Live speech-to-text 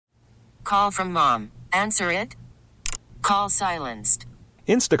call from mom. Answer it. Call silenced.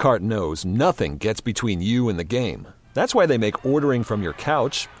 Instacart knows nothing gets between you and the game. That's why they make ordering from your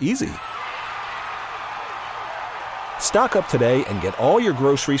couch easy. Stock up today and get all your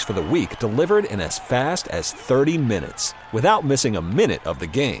groceries for the week delivered in as fast as 30 minutes without missing a minute of the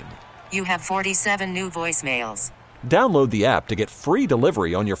game. You have 47 new voicemails. Download the app to get free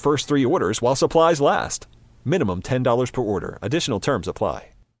delivery on your first 3 orders while supplies last. Minimum $10 per order. Additional terms apply.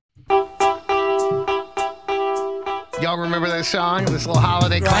 Y'all remember that song? This little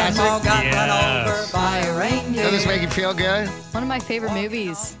holiday classic? Run over by a reindeer. Does this make you feel good? One of my favorite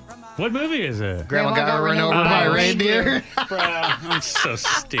movies. What movie is it? Grandma got run over by a reindeer. Bro, I'm so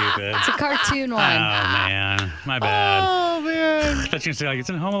stupid. It's a cartoon Oh, one. man. My bad. Oh, man. I thought you were going to say, like,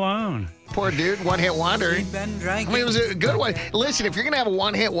 it's in Home Alone. Poor dude, one-hit wonder. I mean, it was a good one. Listen, if you're going to have a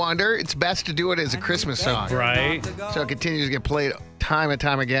one-hit wonder, it's best to do it as a Christmas song. Right. So it continues to get played time and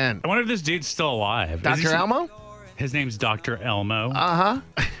time again. I wonder if this dude's still alive. Dr. Elmo? His name's Dr. Elmo. Uh-huh.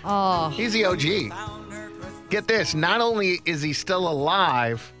 Oh. He's the OG. Get this, not only is he still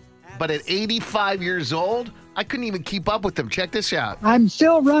alive, but at 85 years old, I couldn't even keep up with him. Check this out. I'm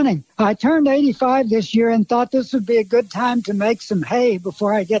still running. I turned 85 this year and thought this would be a good time to make some hay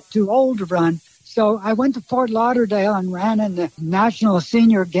before I get too old to run. So I went to Fort Lauderdale and ran in the National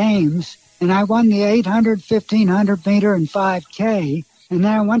Senior Games, and I won the 800, 1500 meter, and 5K. And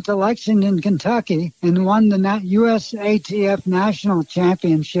then I went to Lexington, Kentucky, and won the USATF National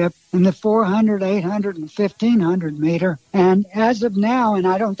Championship in the 400, 800, and 1500 meter. And as of now, and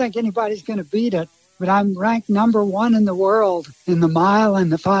I don't think anybody's going to beat it, but I'm ranked number 1 in the world in the mile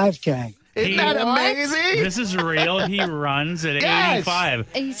and the 5K. Isn't that amazing? This is real. He runs at Yes. 85.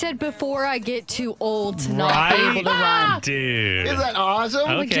 And you said before I get too old to not be able to run. Dude. Isn't that awesome?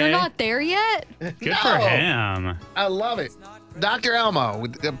 Okay. Like, you're not there yet? Good for him. I love it. Dr. Elmo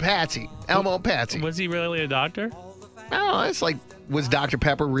with Patsy. Elmo and Patsy. Was he really a doctor? Oh, it's like, was Dr.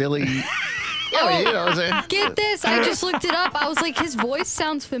 Pepper really... Yeah, you know what I'm saying? Get this. I just looked it up. I was like, his voice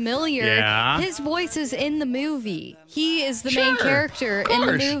sounds familiar. Yeah. His voice is in the movie. He is the main Sure, character of in the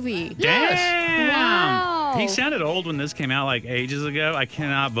course. movie. Damn. Wow. He sounded old when this came out, like, ages ago. I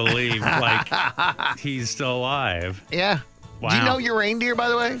cannot believe, like, he's still alive. Yeah. Wow. Do you know your reindeer, by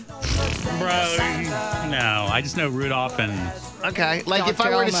the way? Bro, no. I just know Rudolph and... Okay. Like, if I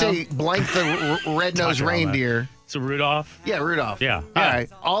Dr. were to Elmo. say blank the red-nosed Dr. Elmo. reindeer... So Rudolph? Yeah, Rudolph. Yeah. All Yeah. right.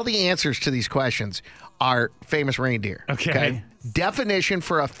 All the answers to these questions are famous reindeer. Okay. Definition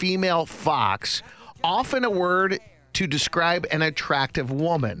for a female fox, often a word to describe an attractive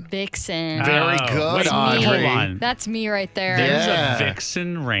woman. Vixen. Very good, wait, Audrey. Hold on. That's me right there. There's Yeah. a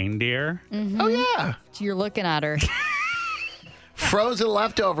vixen reindeer. Oh, yeah. You're looking at her. Frozen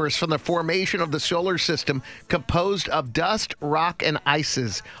leftovers from the formation of the solar system composed of dust, rock, and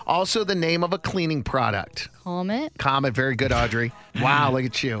ices. Also the name of a cleaning product. Comet. Comet, very good, Audrey. Wow, look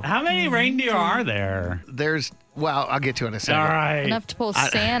at you. How many reindeer are there? There's, well, I'll get to it in a second. All right. Enough to pull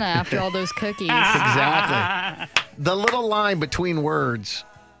Santa after all those cookies. Exactly. The little line between words.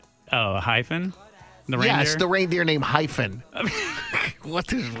 Oh, a hyphen? The reindeer? Yes, the reindeer named Hyphen.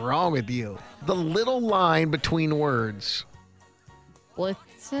 What is wrong with you? The little line between words.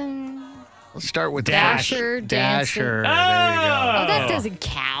 Blitzen. Let's start with Dasher, Dasher. Dancer. There you go. Oh, that doesn't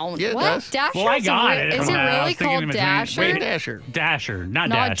count. Yeah, it what? does. Dasher? Well, I got it. Is it I was really thinking called in between- Dasher? Wait, Dasher. Dasher, not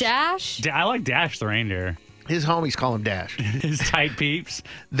Not Dash. Dash? I like Dash the reindeer. His homies call him Dash. His tight peeps.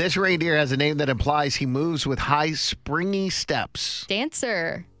 This reindeer has a name that implies he moves with high, springy steps.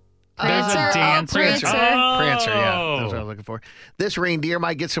 Dancer. There's a Prancer. dancer. Oh, Prancer. Oh. Prancer, yeah. That's what I was looking for. This reindeer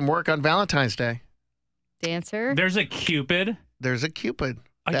might get some work on Valentine's Day. Dancer. There's a Cupid. There's a Cupid.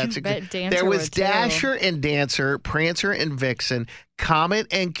 I That's can a bet good. Dancer There was would, too. Dasher and Dancer, Prancer and Vixen, Comet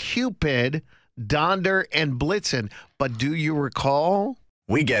and Cupid, Donder and Blitzen. But do you recall?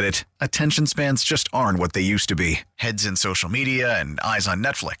 We get it. Attention spans just aren't what they used to be. Heads in social media and eyes on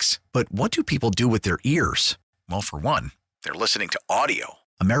Netflix. But what do people do with their ears? Well, for one, they're listening to audio.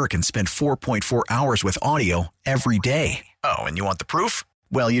 Americans spend 4.4 hours with audio every day. Oh, and you want the proof?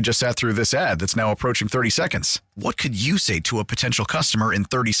 Well, you just sat through this ad that's now approaching 30 seconds. What could you say to a potential customer in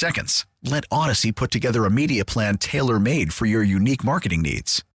 30 seconds? Let Odyssey put together a media plan tailor-made for your unique marketing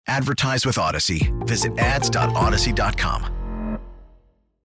needs. Advertise with Odyssey. Visit ads.odyssey.com.